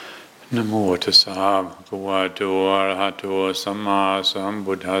นะโมตัสสะภะคะวะโตอะระหะโตสัมมาสัม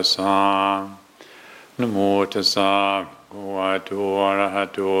พุทธัสสะนะโมตัสสะภะคะวะโตอะระหะ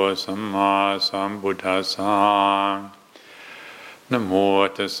โตสัมมาสัมพุทธัสสะนะโม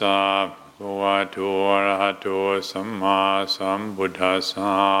ตัสสะภะคะวะโตอะระหะโตสัมมาสัมพุทธัสส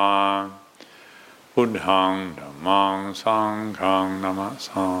ะพุทธังธัมมังสังฆังนะมะส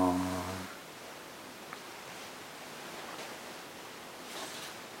ามิ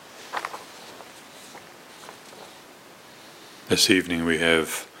This evening we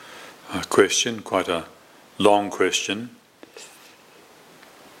have a question, quite a long question,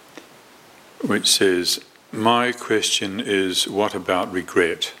 which says, my question is, what about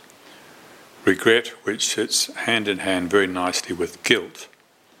regret? Regret which sits hand in hand very nicely with guilt.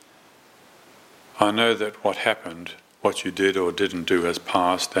 I know that what happened, what you did or didn't do has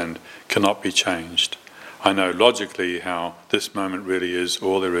passed and cannot be changed. I know logically how this moment really is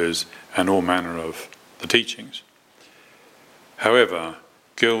all there is and all manner of the teachings. However,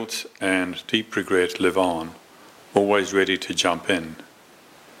 guilt and deep regret live on, always ready to jump in.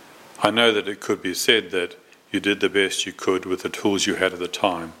 I know that it could be said that you did the best you could with the tools you had at the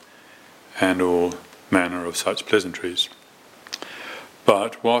time, and all manner of such pleasantries.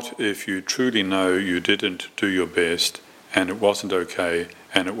 But what if you truly know you didn't do your best, and it wasn't okay,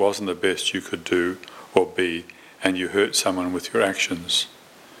 and it wasn't the best you could do or be, and you hurt someone with your actions?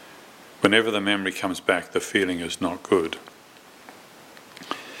 Whenever the memory comes back, the feeling is not good.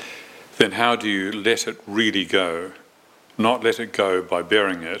 Then how do you let it really go? Not let it go by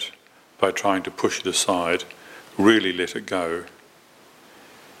burying it, by trying to push it aside, really let it go.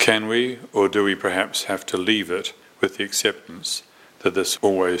 Can we, or do we perhaps have to leave it with the acceptance that this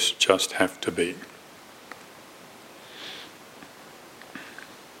always just have to be?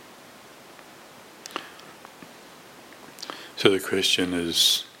 So the question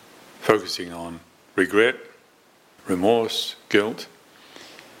is focusing on regret, remorse, guilt.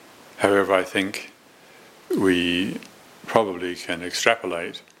 However, I think we probably can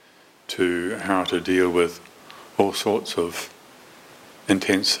extrapolate to how to deal with all sorts of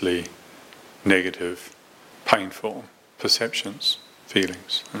intensely negative, painful perceptions,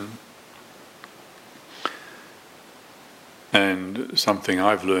 feelings. And something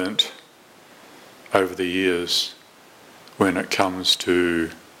I've learnt over the years when it comes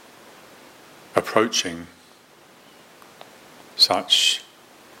to approaching such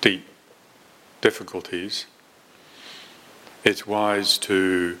deep difficulties, it's wise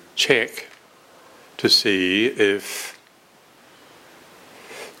to check to see if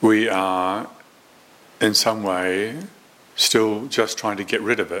we are in some way still just trying to get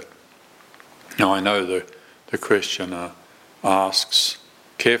rid of it. Now I know the questioner asks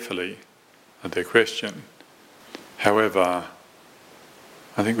carefully their question. However,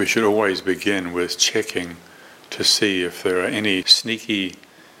 I think we should always begin with checking to see if there are any sneaky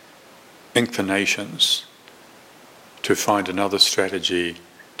inclinations to find another strategy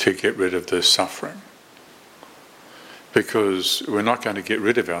to get rid of this suffering. Because we're not going to get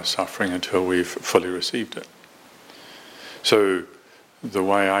rid of our suffering until we've fully received it. So the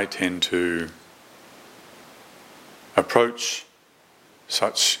way I tend to approach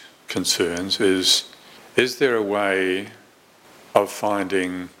such concerns is there a way of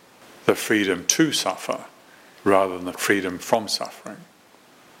finding the freedom to suffer rather than the freedom from suffering?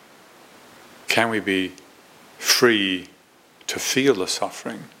 Can we be free to feel the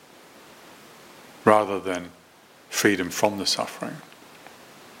suffering rather than freedom from the suffering?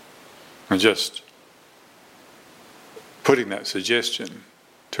 And just putting that suggestion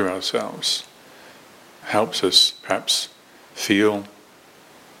to ourselves helps us perhaps feel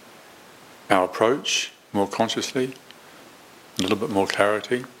our approach more consciously, a little bit more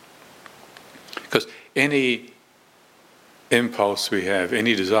clarity. Because any impulse we have,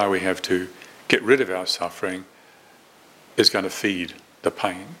 any desire we have to get rid of our suffering is going to feed the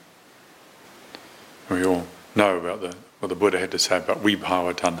pain. We all know about what the Buddha had to say about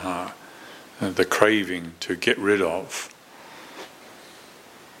vibhava tanha, the craving to get rid of.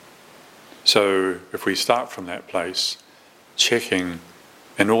 So if we start from that place, checking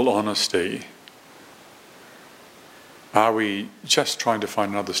in all honesty, are we just trying to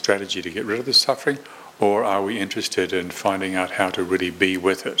find another strategy to get rid of the suffering, or are we interested in finding out how to really be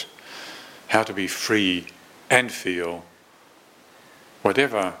with it? How to be free and feel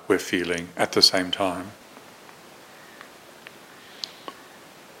whatever we're feeling at the same time.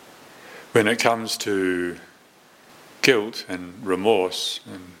 When it comes to guilt and remorse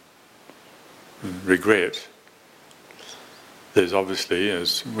and regret, there's obviously,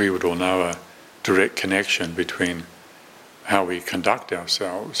 as we would all know, a direct connection between how we conduct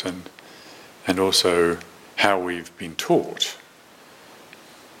ourselves and and also how we've been taught.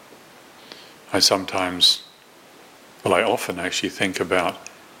 I often actually think about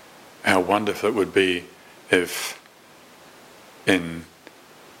how wonderful it would be if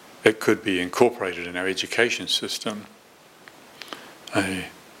it could be incorporated in our education system, a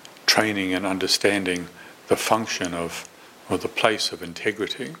training and understanding the function of, or the place of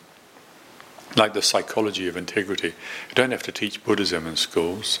integrity, like the psychology of integrity. You don't have to teach Buddhism in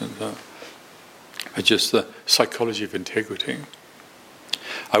schools, but just the psychology of integrity.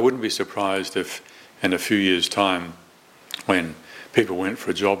 I wouldn't be surprised if in a few years' time, when people went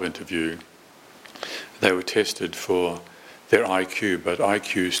for a job interview, they were tested for their IQ, but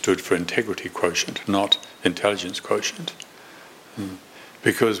IQ stood for integrity quotient, not intelligence quotient.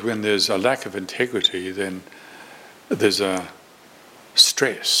 Because when there's a lack of integrity, then there's a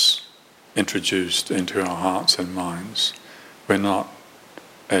stress introduced into our hearts and minds. We're not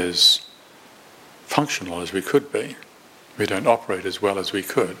as functional as we could be. We don't operate as well as we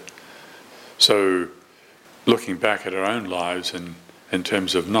could. So, looking back at our own lives in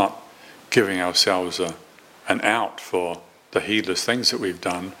terms of not giving ourselves an out for the heedless things that we've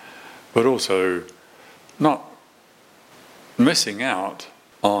done, but also not missing out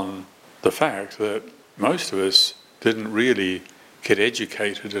on the fact that most of us didn't really get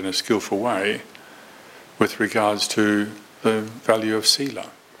educated in a skillful way with regards to the value of sila.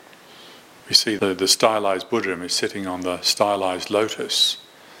 We see the stylized Buddha is sitting on the stylized lotus,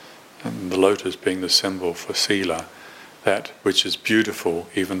 and the lotus being the symbol for sila, that which is beautiful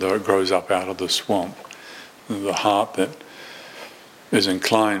even though it grows up out of the swamp. The heart that is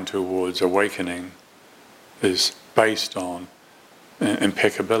inclined towards awakening is based on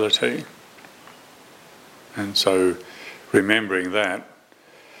impeccability. And so remembering that,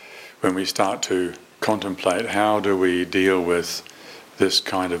 when we start to contemplate how do we deal with this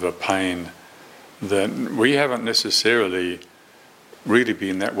kind of a pain that we haven't necessarily really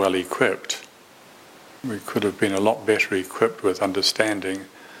been that well equipped. We could have been a lot better equipped with understanding.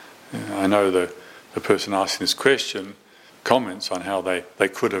 I know the person asking this question comments on how they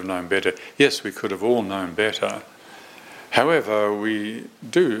could have known better. Yes, we could have all known better. However, a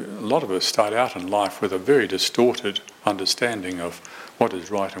lot of us start out in life with a very distorted understanding of what is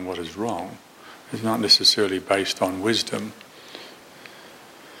right and what is wrong. It's not necessarily based on wisdom.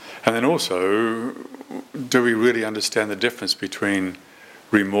 And then also, do we really understand the difference between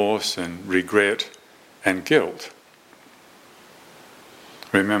remorse and regret and guilt?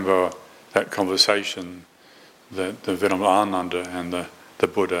 Remember that conversation that the Venerable Ananda and the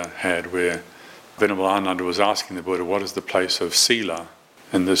Buddha had, where Venerable Ananda was asking the Buddha, what is the place of sila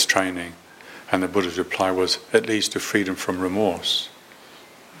in this training? And the Buddha's reply was, it leads to freedom from remorse.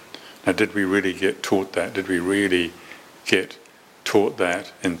 Now, did we really get taught that? Did we really get taught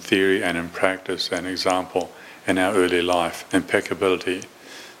that in theory and in practice and example in our early life? Impeccability.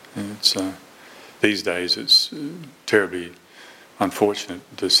 These days it's terribly unfortunate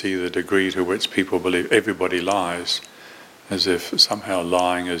to see the degree to which people believe everybody lies, as if somehow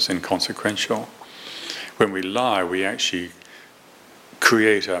lying is inconsequential. When we lie, we actually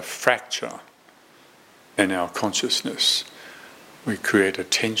create a fracture in our consciousness. We create a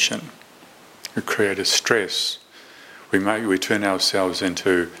tension. We create a stress. We turn ourselves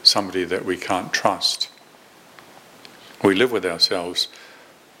into somebody that we can't trust. We live with ourselves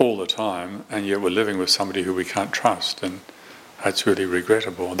all the time, and yet we're living with somebody who we can't trust, and that's really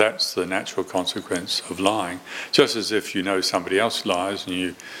regrettable. That's the natural consequence of lying. Just as if you know somebody else lies and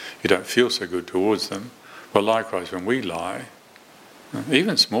you don't feel so good towards them. Well, likewise, when we lie,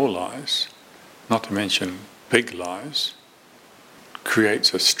 even small lies, not to mention big lies,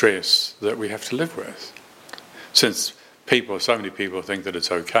 creates a stress that we have to live with. Since so many people think that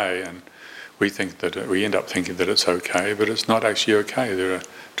it's okay, and we end up thinking that it's okay, but it's not actually okay. There are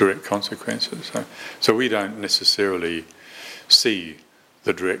direct consequences. So we don't necessarily see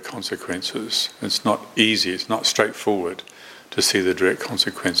the direct consequences. It's not easy, it's not straightforward to see the direct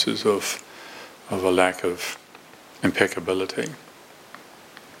consequences of a lack of impeccability.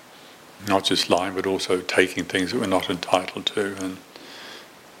 Not just lying, but also taking things that we're not entitled to. And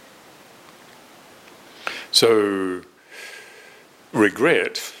so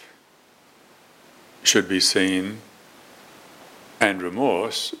regret should be seen, and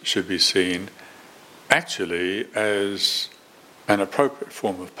remorse should be seen actually as an appropriate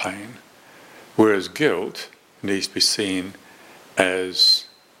form of pain, whereas guilt needs to be seen as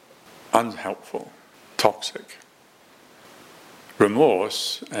unhelpful, toxic.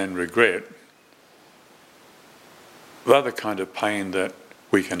 Remorse and regret are the kind of pain that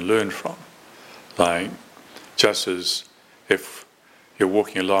we can learn from. Like, just as if you're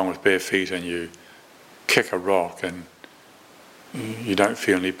walking along with bare feet and you kick a rock and you don't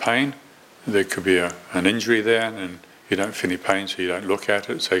feel any pain. There could be an injury there and you don't feel any pain, so you don't look at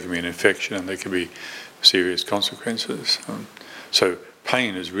it. So it can be an infection and there can be serious consequences. So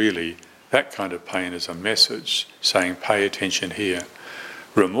pain is really, that kind of pain is a message saying pay attention here.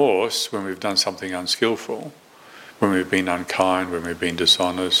 Remorse, when we've done something unskillful, when we've been unkind, when we've been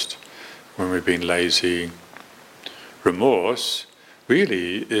dishonest, when we've been lazy. Remorse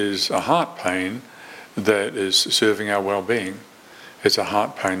really is a heart pain that is serving our well-being. It's a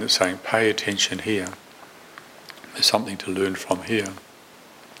heart pain that's saying pay attention here. There's something to learn from here.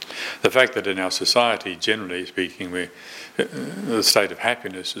 The fact that in our society, generally speaking, the state of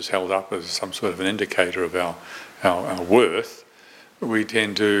happiness is held up as some sort of an indicator of our worth, we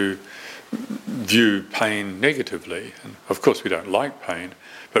tend to view pain negatively. And of course we don't like pain,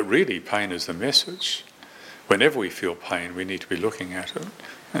 but really pain is the message. Whenever we feel pain, we need to be looking at it.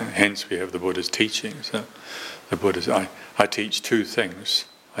 Hence we have the Buddha's teachings. The Buddha's, I teach two things.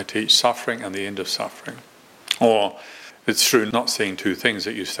 I teach suffering and the end of suffering. Or it's through not seeing two things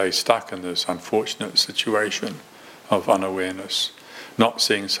that you stay stuck in this unfortunate situation of unawareness. Not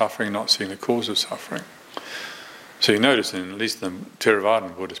seeing suffering, not seeing the cause of suffering. So you notice in at least the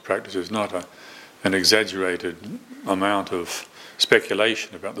Theravadan Buddhist practice is not an exaggerated amount of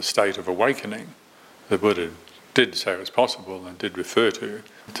speculation about the state of awakening. The Buddha did say it was possible and did refer to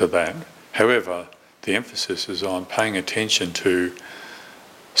that. However, the emphasis is on paying attention to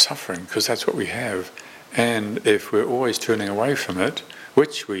suffering, because that's what we have. And if we're always turning away from it,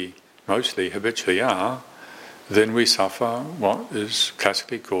 which we mostly habitually are, then we suffer what is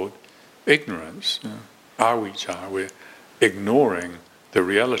classically called ignorance. Avijja, we're ignoring the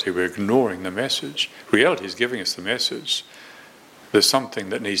reality, we're ignoring the message. Reality is giving us the message. There's something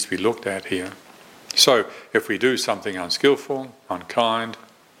that needs to be looked at here. So if we do something unskillful, unkind,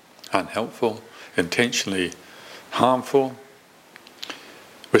 unhelpful, intentionally harmful,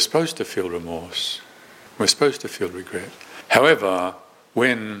 we're supposed to feel remorse. We're supposed to feel regret. However,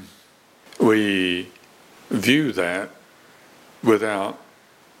 when we view that without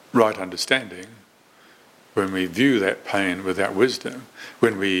right understanding, when we view that pain without wisdom,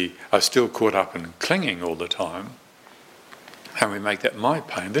 when we are still caught up in clinging all the time, and we make that my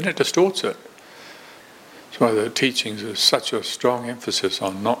pain, then it distorts it. That's why the teachings are such a strong emphasis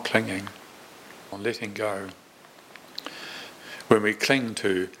on not clinging, on letting go. When we cling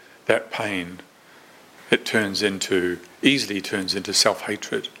to that pain, it easily turns into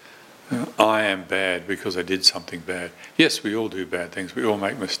self-hatred. I am bad because I did something bad. Yes, we all do bad things, we all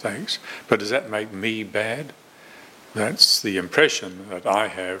make mistakes, but does that make me bad? That's the impression that I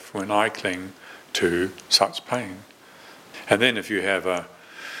have when I cling to such pain. And then if you have a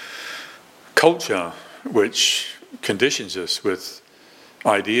culture which conditions us with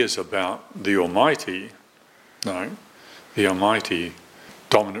ideas about the Almighty, the Almighty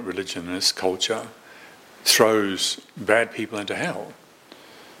dominant religion in this culture throws bad people into hell.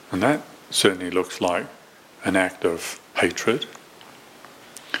 And that certainly looks like an act of hatred.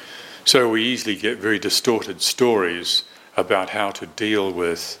 So we easily get very distorted stories about how to deal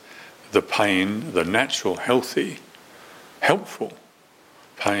with the pain, the natural, healthy, helpful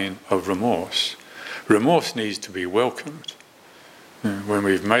pain of remorse. Remorse needs to be welcomed. When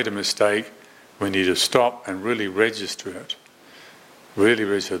we've made a mistake, we need to stop and really register it. Really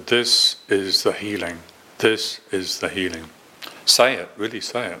register, this is the healing. This is the healing. Say it, really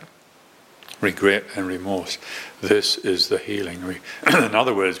say it. Regret and remorse. This is the healing. In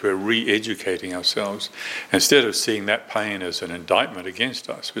other words, we're re-educating ourselves. Instead of seeing that pain as an indictment against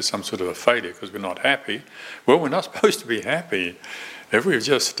us, with some sort of a failure because we're not happy, well, we're not supposed to be happy. If we've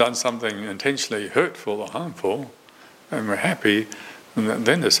just done something intentionally hurtful or harmful, and we're happy,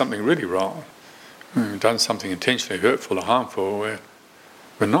 then there's something really wrong. When we've done something intentionally hurtful or harmful,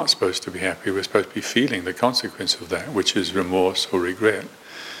 we're not supposed to be happy. We're supposed to be feeling the consequence of that, which is remorse or regret.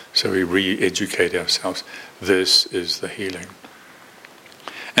 So we re-educate ourselves. This is the healing.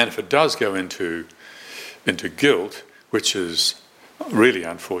 And if it does go into guilt, which is really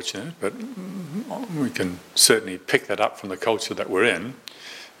unfortunate, but we can certainly pick that up from the culture that we're in,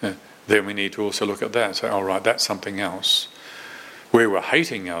 then we need to also look at that and say, all right, that's something else. Where we're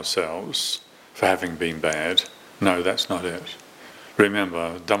hating ourselves for having been bad, no, that's not it.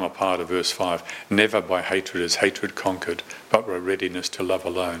 Remember, Dhammapada verse 5, never by hatred is hatred conquered, but by readiness to love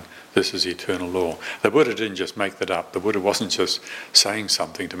alone. This is eternal law. The Buddha didn't just make that up. The Buddha wasn't just saying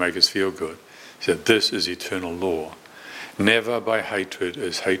something to make us feel good. He said, this is eternal law. Never by hatred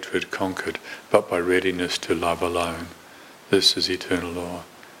is hatred conquered, but by readiness to love alone. This is eternal law.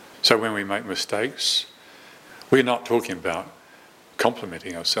 So when we make mistakes, we're not talking about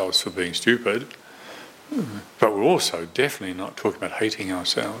complimenting ourselves for being stupid, but we're also definitely not talking about hating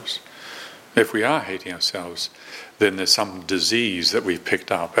ourselves. If we are hating ourselves, then there's some disease that we've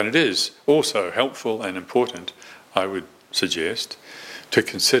picked up. And it is also helpful and important, I would suggest, to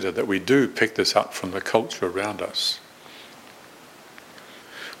consider that we do pick this up from the culture around us.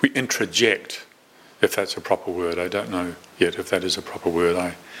 We introject, if that's a proper word. I don't know yet if that is a proper word.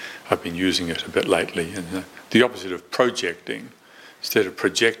 I've been using it a bit lately. And the opposite of projecting. Instead of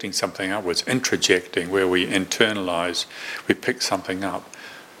projecting something upwards, introjecting, where we internalise, we pick something up.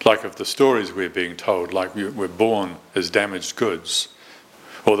 Like of the stories we're being told, like we're born as damaged goods,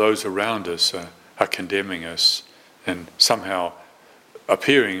 or those around us are condemning us and somehow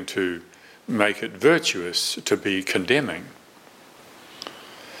appearing to make it virtuous to be condemning.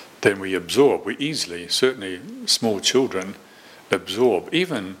 Then we absorb, we easily, certainly small children, absorb,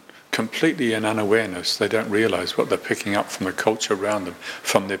 even completely in unawareness. They don't realise what they're picking up from the culture around them,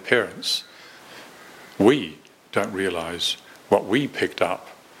 from their parents. We don't realise what we picked up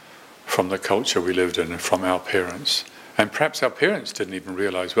from the culture we lived in and from our parents. And perhaps our parents didn't even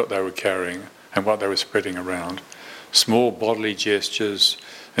realise what they were carrying and what they were spreading around. Small bodily gestures,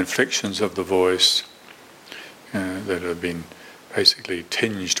 inflections of the voice that have been basically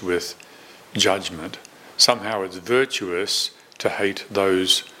tinged with judgment. Somehow it's virtuous to hate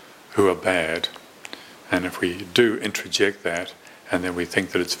those who are bad. And if we do introject that, and then we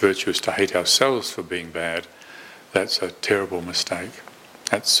think that it's virtuous to hate ourselves for being bad, that's a terrible mistake.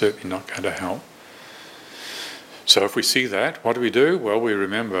 That's certainly not going to help. So if we see that, what do? Well, we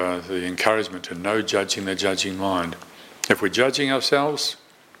remember the encouragement to no judging the judging mind. If we're judging ourselves,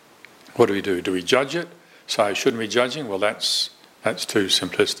 what do? Do we judge it? Say, I shouldn't be judging? Well, that's too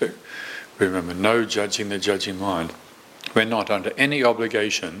simplistic. Remember, no judging the judging mind. We're not under any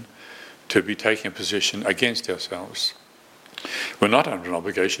obligation to be taking a position against ourselves. We're not under an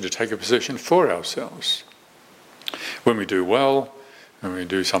obligation to take a position for ourselves. When we do well, when we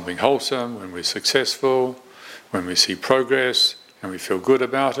do something wholesome, when we're successful, when we see progress and we feel good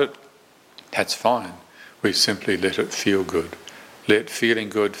about it, that's fine. We simply let it feel good. Let feeling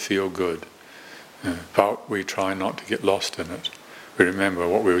good feel good. But we try not to get lost in it. We remember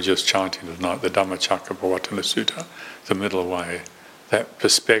what we were just chanting tonight, the Dhammacakkappavattana Sutta, the middle way, that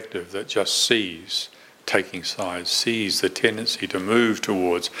perspective that just sees taking sides, sees the tendency to move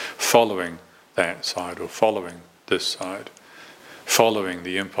towards following that side or following this side. Following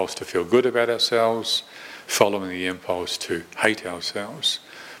the impulse to feel good about ourselves, following the impulse to hate ourselves.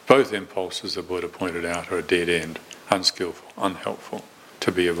 Both impulses, the Buddha pointed out, are a dead end, unskillful, unhelpful,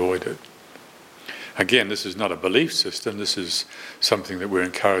 to be avoided. Again, this is not a belief system, this is something that we're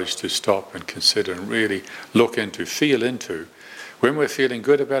encouraged to stop and consider and really look into, feel into. When we're feeling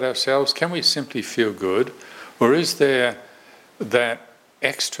good about ourselves, can we simply feel good? Or is there that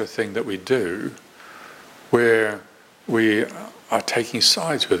extra thing that we do where we are taking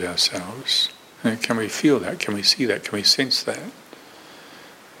sides with ourselves? And can we feel that? Can we see that? Can we sense that?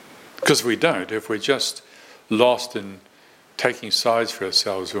 Because if we don't, if we're just lost in taking sides for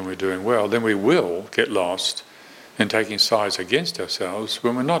ourselves when we're doing well, then we will get lost in taking sides against ourselves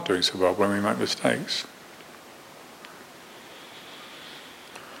when we're not doing so well, when we make mistakes.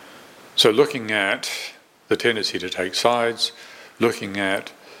 So looking at the tendency to take sides, looking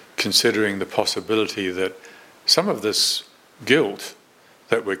at considering the possibility that some of this guilt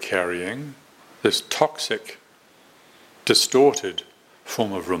that we're carrying, this toxic, distorted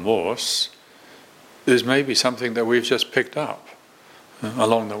form of remorse, is maybe something that we've just picked up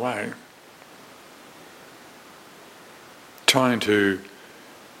along the way. Trying to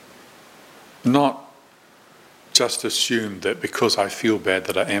not just assume that because I feel bad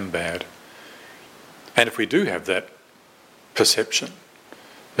that I am bad. And if we do have that perception,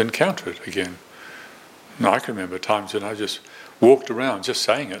 then counter it again. I can remember times when I just walked around just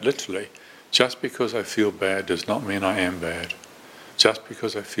saying it literally. Just because I feel bad does not mean I am bad. Just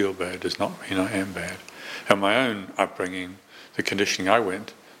because I feel bad does not mean I am bad. And my own upbringing, the conditioning I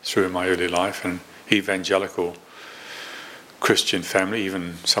went through in my early life, an evangelical Christian family,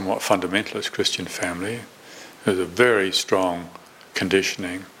 even somewhat fundamentalist Christian family, there's a very strong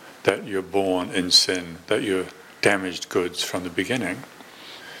conditioning that you're born in sin, that you're damaged goods from the beginning.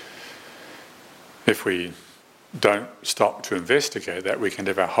 If we don't stop to investigate that, we can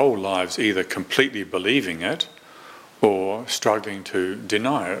live our whole lives either completely believing it or struggling to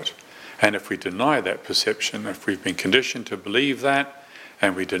deny it. And if we deny that perception, if we've been conditioned to believe that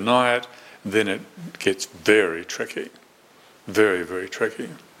and we deny it, then it gets very tricky. Very, very tricky.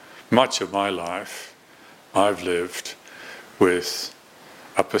 Much of my life I've lived with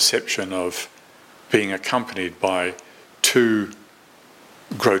a perception of being accompanied by two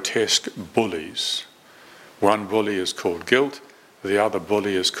grotesque bullies. One bully is called guilt, the other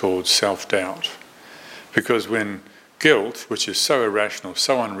bully is called self-doubt. Because when guilt, which is so irrational,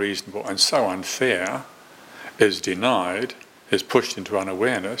 so unreasonable and so unfair, is denied, is pushed into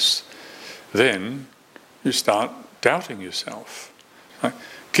unawareness, then you start doubting yourself. Right?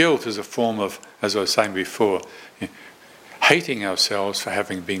 Guilt is a form of, as I was saying before, hating ourselves for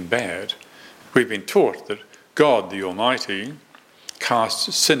having been bad. We've been taught that God, the Almighty,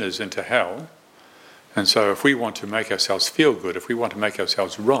 casts sinners into hell, and so if we want to make ourselves feel good, if we want to make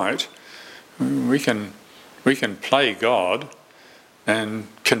ourselves right, we can play God and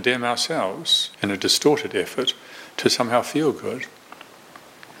condemn ourselves in a distorted effort to somehow feel good.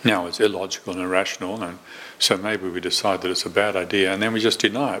 Now, it's illogical and irrational, and so maybe we decide that it's a bad idea, and then we just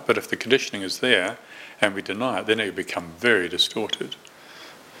deny it. But if the conditioning is there, and we deny it, then it become very distorted.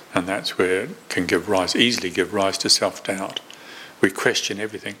 And that's where it can easily give rise to self-doubt. We question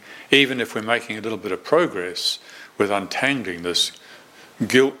everything. Even if we're making a little bit of progress with untangling this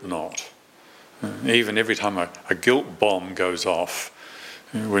guilt knot, even every time a guilt bomb goes off,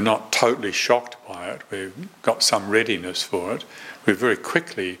 we're not totally shocked by it, we've got some readiness for it, we very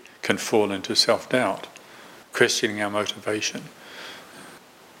quickly can fall into self-doubt, questioning our motivation.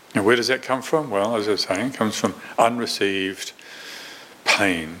 And where does that come from? Well, as I was saying, it comes from unreceived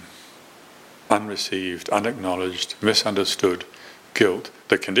pain, unreceived, unacknowledged, misunderstood guilt.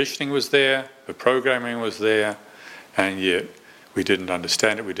 The conditioning was there, the programming was there, and yet we didn't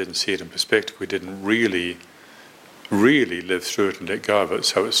understand it, we didn't see it in perspective, we didn't really live through it and let go of it,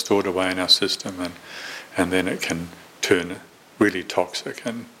 so it's stored away in our system, and then it can turn really toxic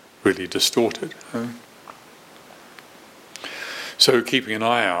and really distorted. So keeping an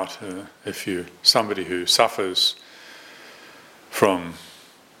eye out, if you're somebody who suffers from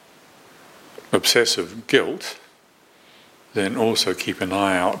obsessive guilt, then also keep an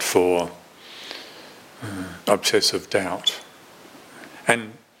eye out for obsessive doubt.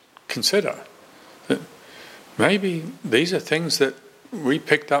 And consider that maybe these are things that we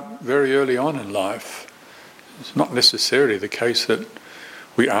picked up very early on in life. It's not necessarily the case that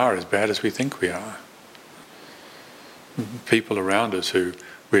we are as bad as we think we are. People around us who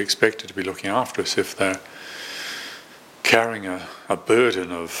we expected to be looking after us, if they're carrying a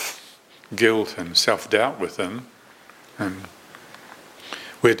burden of guilt and self-doubt with them, and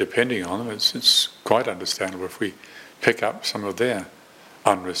we're depending on them, it's quite understandable if we pick up some of their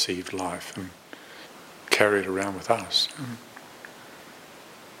unreceived life and carry it around with us.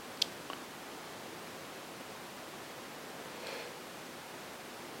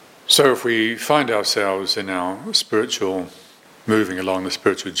 So if we find ourselves in our moving along the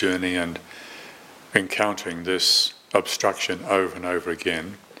spiritual journey and encountering this obstruction over and over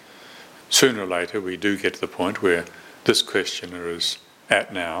again, sooner or later we do get to the point where this questioner is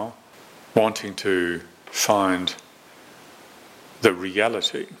at now, wanting to find the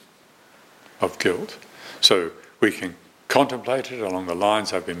reality of guilt. So we can contemplate it along the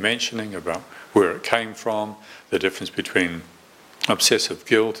lines I've been mentioning about where it came from, the difference between obsessive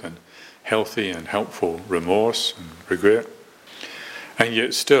guilt and healthy and helpful remorse and regret. And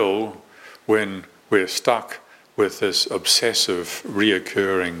yet still, when we're stuck with this obsessive,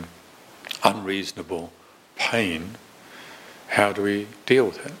 reoccurring, unreasonable pain, how do we deal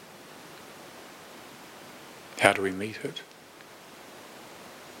with it? How do we meet it?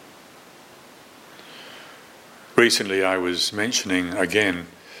 Recently I was mentioning again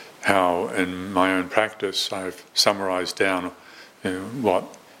how in my own practice I've summarised down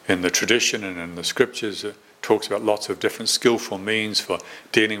what in the tradition and in the scriptures it talks about lots of different skillful means for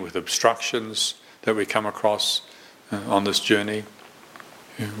dealing with obstructions that we come across on this journey.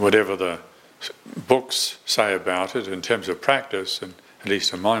 Whatever the books say about it in terms of practice, and at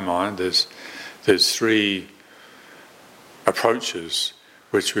least in my mind, there's three approaches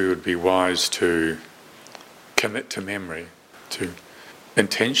which we would be wise to commit to memory, to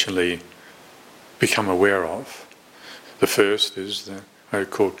intentionally become aware of. The first is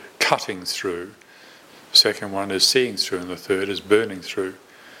called cutting through. The second one is seeing through, and the third is burning through.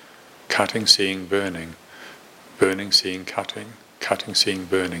 Cutting, seeing, burning. Burning, seeing, cutting. Cutting, seeing,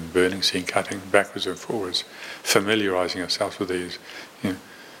 burning. Burning, seeing, cutting. Backwards and forwards. Familiarising ourselves with these. And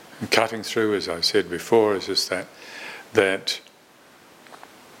cutting through, as I said before, is just that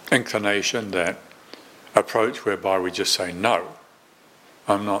inclination, that approach whereby we just say, no,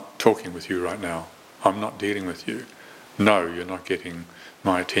 I'm not talking with you right now. I'm not dealing with you. No, you're not getting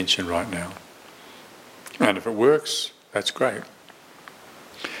my attention right now. And if it works, that's great.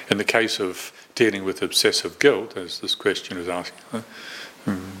 In the case of dealing with obsessive guilt, as this question is asking,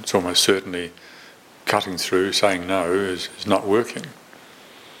 it's almost certainly cutting through, saying no is not working.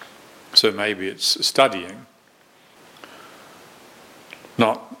 So maybe it's studying,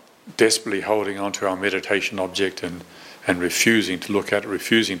 not desperately holding on to our meditation object and refusing to look at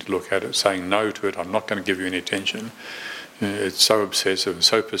it, saying no to it, I'm not going to give you any attention. It's so obsessive and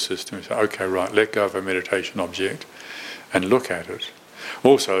so persistent. We say, okay, right, let go of a meditation object and look at it.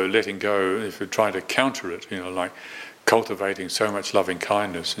 Also, letting go, if you're trying to counter it, like cultivating so much loving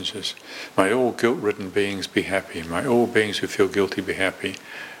kindness, and just, may all guilt-ridden beings be happy, may all beings who feel guilty be happy.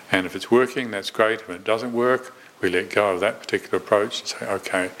 And if it's working, that's great. If it doesn't work, we let go of that particular approach and say,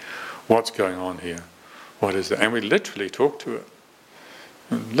 okay, what's going on here? What is that? And we literally talk to it.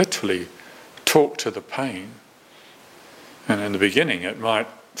 Literally talk to the pain. And in the beginning, it might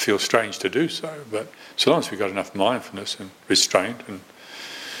feel strange to do so, but so long as we've got enough mindfulness and restraint,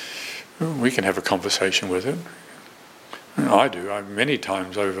 and we can have a conversation with it. I do. Many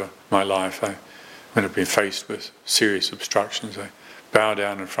times over my life, when I've been faced with serious obstructions, I bow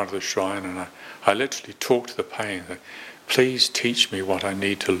down in front of the shrine and I literally talk to the pain. Please teach me what I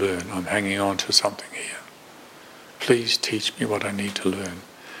need to learn. I'm hanging on to something here. Please teach me what I need to learn.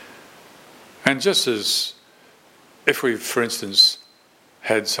 And just as if we've, for instance,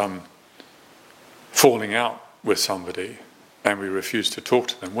 had some falling out with somebody and we refuse to talk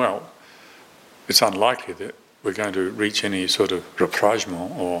to them, well, it's unlikely that we're going to reach any sort of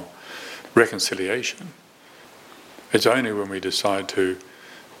rapprochement or reconciliation. It's only when we decide to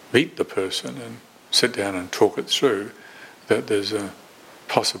meet the person and sit down and talk it through that there's a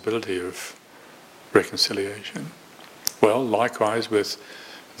possibility of reconciliation. Well, likewise with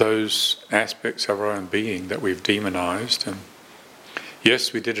those aspects of our own being that we've demonized, and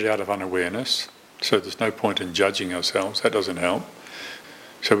yes, we did it out of unawareness, so there's no point in judging ourselves, that doesn't help.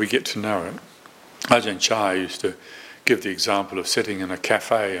 So we get to know it. Ajahn Chah used to give the example of sitting in a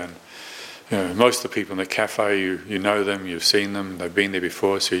cafe, and most of the people in the cafe, you know them, you've seen them, they've been there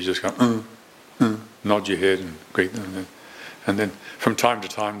before, so you just go, nod your head and greet them. And then from time to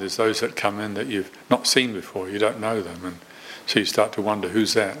time there's those that come in that you've not seen before, you don't know them, and so you start to wonder,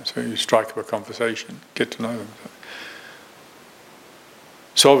 who's that? So you strike up a conversation, get to know them.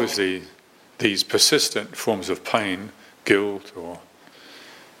 So obviously these persistent forms of pain, guilt or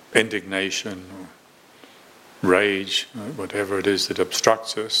indignation or rage, whatever it is that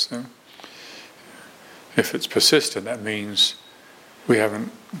obstructs us, if it's persistent, that means we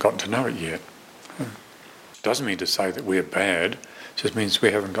haven't gotten to know it yet. It doesn't mean to say that we're bad, it just means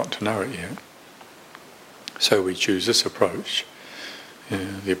we haven't got to know it yet. So we choose this approach,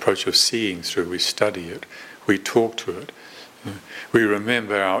 the approach of seeing through. We study it, we talk to it, we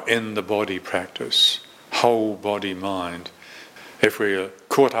remember our in-the-body practice, whole body mind. If we're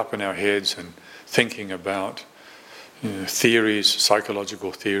caught up in our heads and thinking about theories,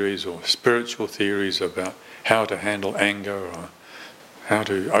 psychological theories or spiritual theories about how to handle anger or how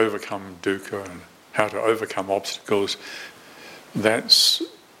to overcome dukkha and how to overcome obstacles, that's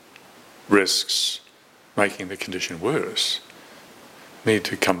risks making the condition worse. Need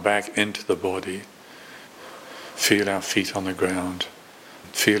to come back into the body, feel our feet on the ground,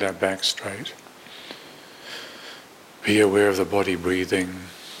 feel our back straight, be aware of the body breathing,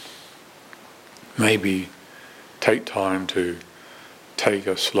 maybe take time to take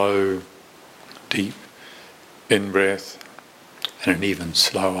a slow, deep in-breath and an even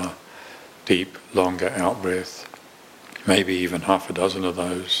slower, deep, longer out-breath, maybe even half a dozen of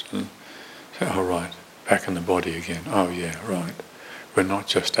those, and say, oh right, back in the body again, oh yeah, right. We're not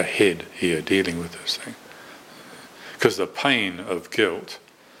just a head here dealing with this thing. Because the pain of guilt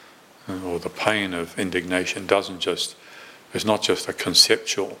or the pain of indignation is not just a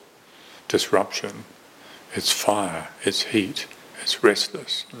conceptual disruption, it's fire, it's heat, it's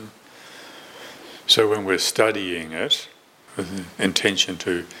restless. So when we're studying it with the intention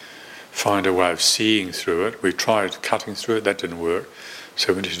to find a way of seeing through it, we tried cutting through it, that didn't work.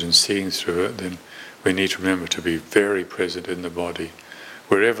 So we're interested in seeing through it, then we need to remember to be very present in the body.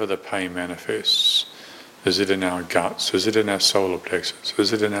 Wherever the pain manifests, is it in our guts, is it in our solar plexus,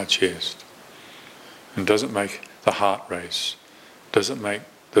 is it in our chest? And does it make the heart race? Does it make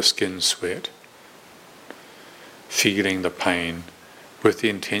the skin sweat? Feeling the pain with the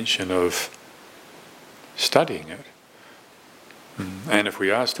intention of studying it. And if we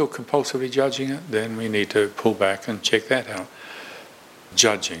are still compulsively judging it, then we need to pull back and check that out.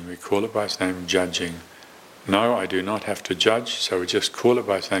 Judging, we call it by its name, judging. No, I do not have to judge, so we just call it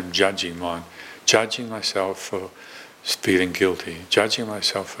by its name, judging mind. Judging myself for feeling guilty, judging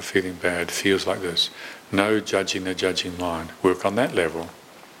myself for feeling bad, feels like this. No judging the judging mind. Work on that level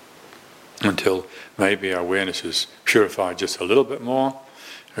until maybe our awareness is purified just a little bit more.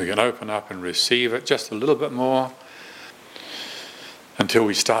 We can open up and receive it just a little bit more. until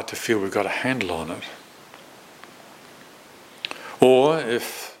we start to feel we've got a handle on it. Or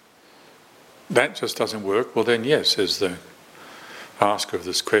if that just doesn't work, well then yes, as the asker of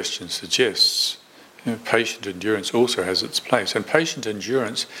this question suggests, patient endurance also has its place. And patient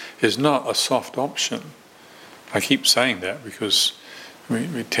endurance is not a soft option. I keep saying that because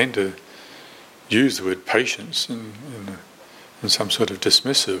we tend to use the word patience in some sort of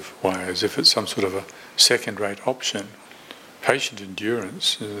dismissive way, as if it's some sort of a second-rate option. Patient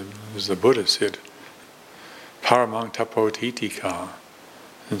endurance, as the Buddha said, paramang tapotitika,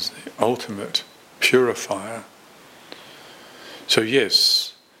 is the ultimate purifier. So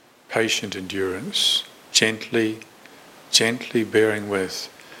yes, patient endurance, gently bearing with.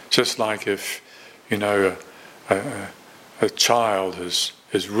 Just like if, a child is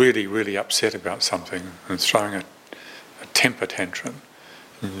really upset about something and throwing a temper tantrum,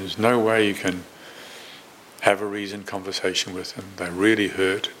 and there's no way you can have a reasoned conversation with them. They're really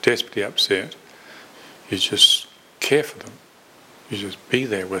hurt, desperately upset. You just care for them. You just be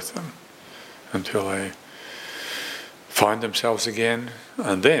there with them until they find themselves again,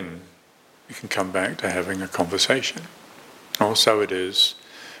 and then you can come back to having a conversation. Also it is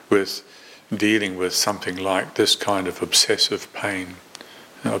with dealing with something like this kind of obsessive pain,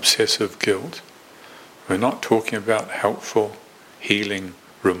 obsessive guilt. We're not talking about helpful, healing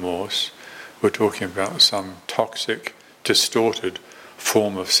remorse. We're talking about some toxic, distorted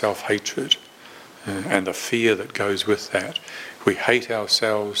form of self-hatred and the fear that goes with that. We hate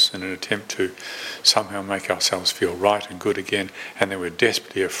ourselves in an attempt to somehow make ourselves feel right and good again, and then we're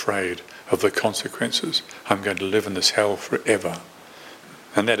desperately afraid of the consequences. I'm going to live in this hell forever.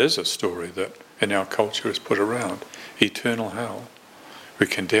 And that is a story that in our culture is put around. Eternal hell. We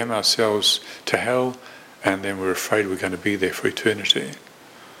condemn ourselves to hell, and then we're afraid we're going to be there for eternity.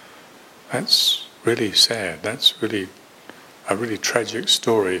 That's really sad. That's really a really tragic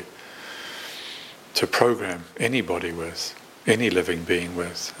story to program anybody with, any living being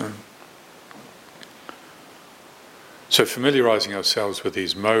with. So familiarising ourselves with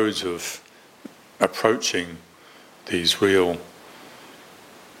these modes of approaching these real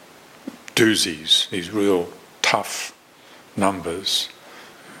doozies, these real tough numbers,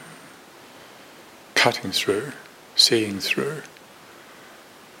 cutting through, seeing through,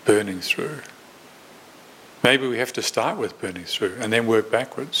 burning through. Maybe we have to start with burning through and then work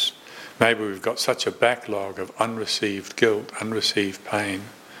backwards. Maybe we've got such a backlog of unreceived guilt, unreceived pain,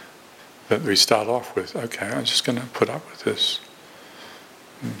 that we start off with, okay, I'm just going to put up with this.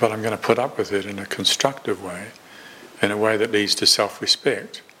 But I'm going to put up with it in a constructive way, in a way that leads to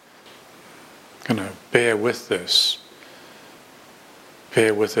self-respect. I'm going to bear with this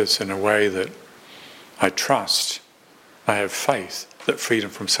in a way that I trust, I have faith that freedom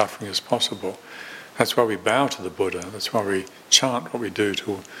from suffering is possible. That's why we bow to the Buddha. That's why we chant what we do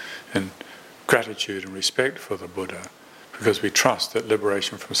in gratitude and respect for the Buddha, because we trust that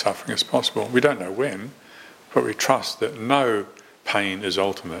liberation from suffering is possible. We don't know when, but we trust that no pain is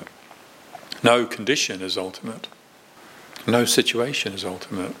ultimate. No condition is ultimate. No situation is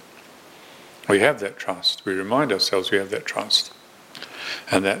ultimate. We have that trust. We remind ourselves we have that trust.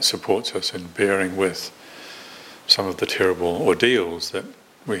 And that supports us in bearing with some of the terrible ordeals that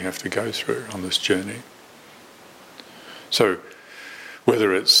we have to go through on this journey. So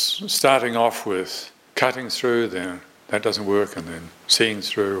whether it's starting off with cutting through, then that doesn't work, and then seeing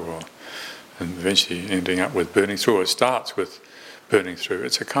through, and eventually ending up with burning through, or it starts with burning through.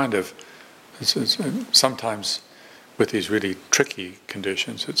 It's a kind of, sometimes with these really tricky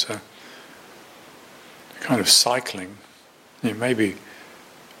conditions, it's a kind of cycling. Maybe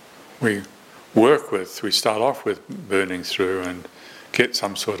we start off with burning through and get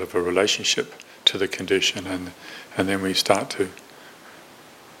some sort of a relationship to the condition, and then we start to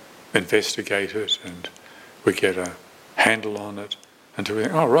investigate it, and we get a handle on it until we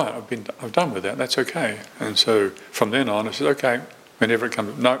think, oh right, I've done with that, that's okay. And so from then on, I said, okay, whenever it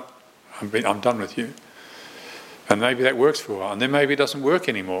comes, no, I'm done with you. And maybe that works for a while, and then maybe it doesn't work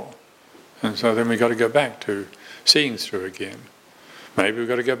anymore. And so then we've got to go back to seeing through again. Maybe we've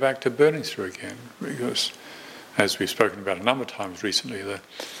got to go back to burning through again, because as we've spoken about a number of times recently, the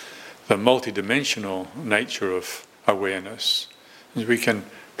multidimensional nature of awareness is we can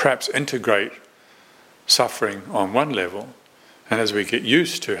perhaps integrate suffering on one level, and as we get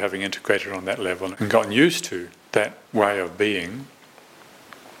used to having integrated on that level and gotten used to that way of being,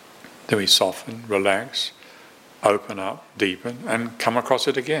 then we soften, relax, open up, deepen, and come across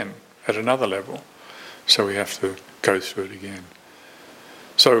it again at another level. So we have to go through it again.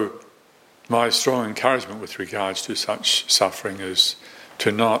 So my strong encouragement with regards to such suffering is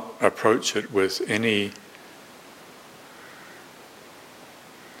to not approach it with any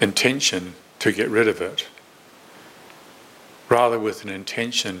intention to get rid of it, rather with an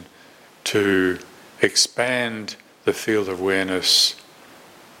intention to expand the field of awareness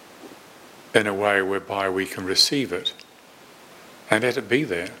in a way whereby we can receive it and let it be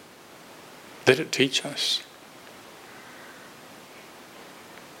there. Let it teach us.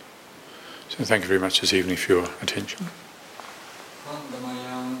 So thank you very much this evening for your attention.